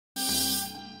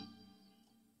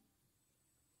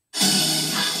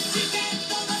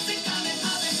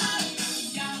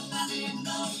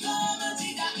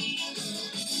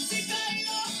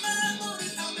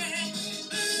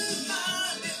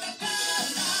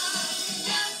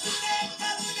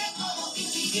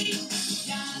The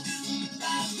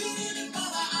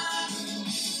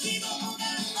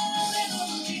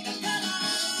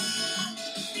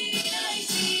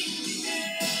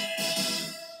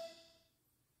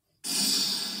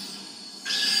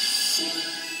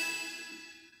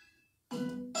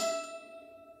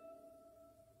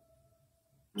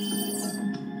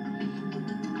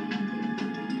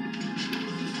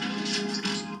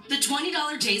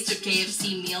 $20 taste of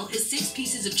KFC meal is 6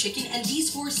 pieces of chicken and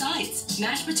these 4 sides.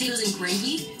 Mashed potatoes and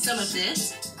gravy, some of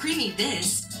this, creamy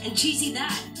this, and cheesy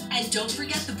that. And don't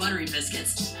forget the buttery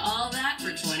biscuits. All that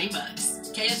for 20 bucks.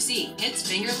 KFC, it's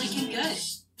finger-licking good.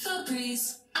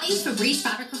 Febreze. I use Febreze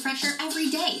fabric refresher every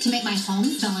day to make my home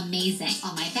smell amazing.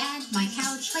 On my bed, my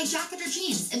couch, my jacket or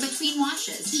jeans, in between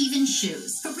washes, even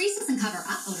shoes. Febreze doesn't cover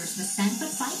up odors with scent, but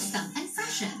fights them and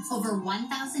freshens. Over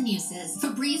 1,000 uses.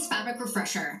 Febreze fabric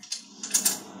refresher.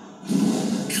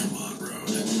 Come on,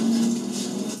 Road.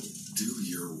 Do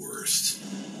your worst.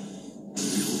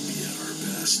 We'll be at our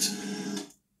best.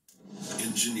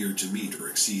 Engineered to meet or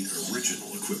exceed original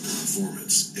equipment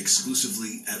performance,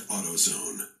 exclusively at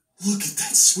AutoZone. Look at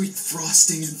that sweet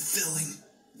frosting and filling.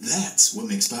 That's what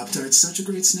makes Pop-Tarts such a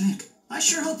great snack. I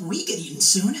sure hope we get eaten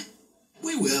soon.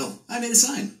 We will. I made a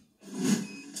sign.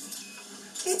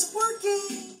 It's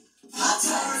working!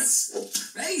 Pop-Tarts!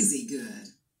 Crazy good.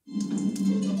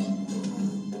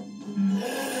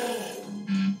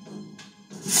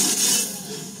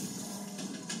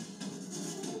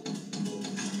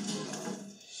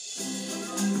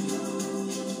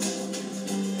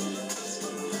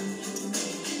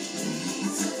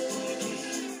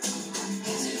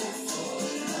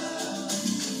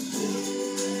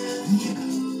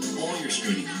 All your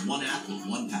streaming in one app with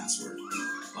one password.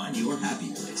 Find your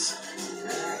happy place.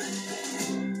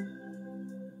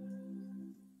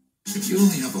 If you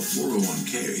only have a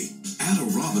 401k, add a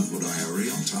Robinhood IRA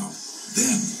on top.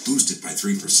 Then boost it by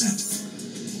 3%.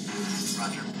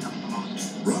 Roger.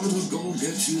 Robinhood Gold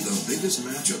gets you the biggest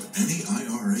match of any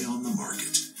IRA on the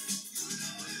market.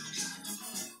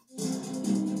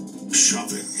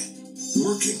 Shopping,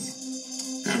 working,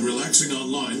 and relaxing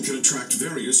online can attract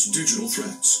various digital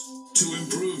threats. To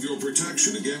improve your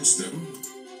protection against them,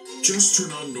 just turn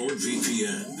on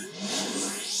NordVPN.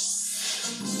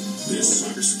 This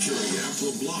cybersecurity app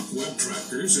will block web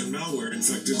trackers and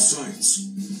malware-infected sites.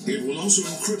 It will also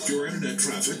encrypt your internet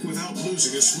traffic without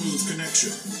losing a smooth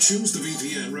connection. Choose the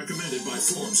VPN recommended by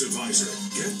Forbes Advisor.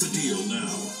 Get the deal now.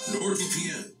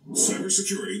 NordVPN.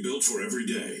 Cybersecurity built for every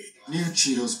day. Near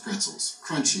Cheetos pretzels.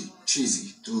 Crunchy,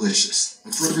 cheesy, delicious.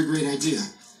 But for every great idea,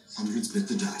 hundreds bit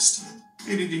the dust.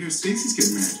 Hey, did you hear Stacy's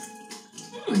getting married?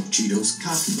 Like Cheetos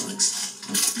coffee mugs.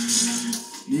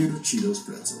 Near Cheetos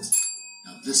pretzels.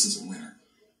 Now this is a winner.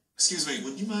 Excuse me,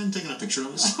 would you mind taking a picture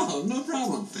of us? Oh, no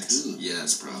problem. Thanks.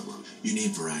 Yes, problem. You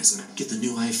need Verizon. Get the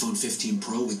new iPhone 15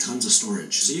 Pro with tons of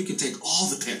storage, so you can take all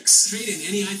the pics. Trade in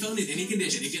any iPhone in any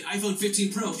condition and get iPhone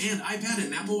 15 Pro and iPad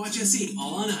and Apple Watch SE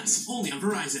all on us. Only on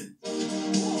Verizon.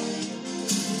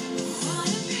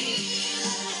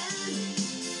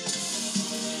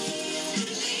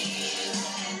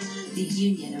 The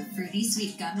union of fruity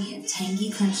sweet gummy and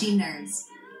tangy crunchy nerds.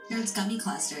 Nerds Gummy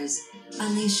Clusters.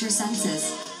 Unleash your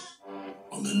senses.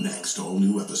 On the next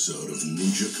all-new episode of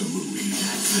Ninja Kamui.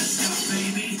 That's the stuff,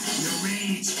 baby. Your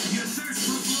rage, your thirst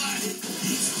for blood.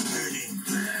 It's burning,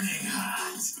 burning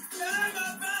hot. I'm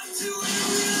about to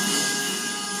erupt!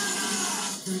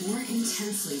 The more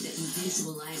intensely that you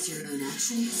visualize your own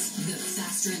actions, the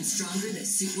faster and stronger the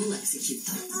suit will execute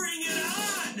them. Bring it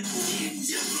on!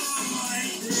 Ninja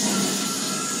Boy!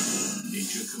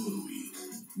 Ninja Kamui.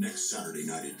 Next Saturday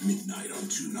night at midnight on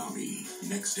Toonami.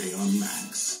 Next day on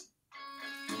Max.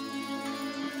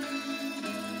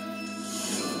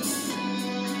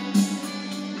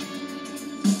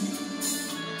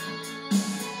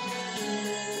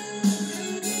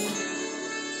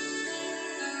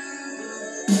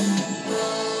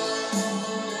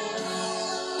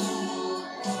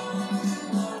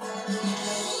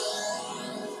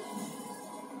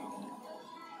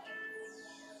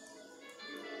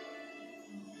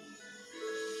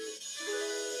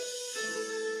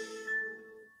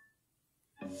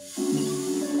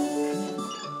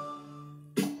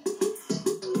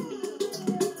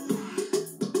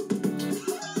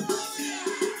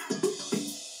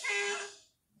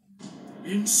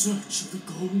 In search of the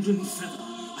golden feather,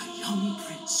 a young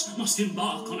prince must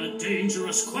embark on a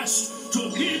dangerous quest to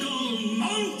Eagle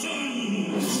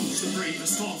Mountain. The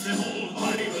bravest of them all,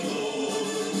 Ivanhoe.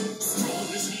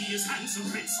 Strong as he is, handsome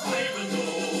Prince Ivanhoe.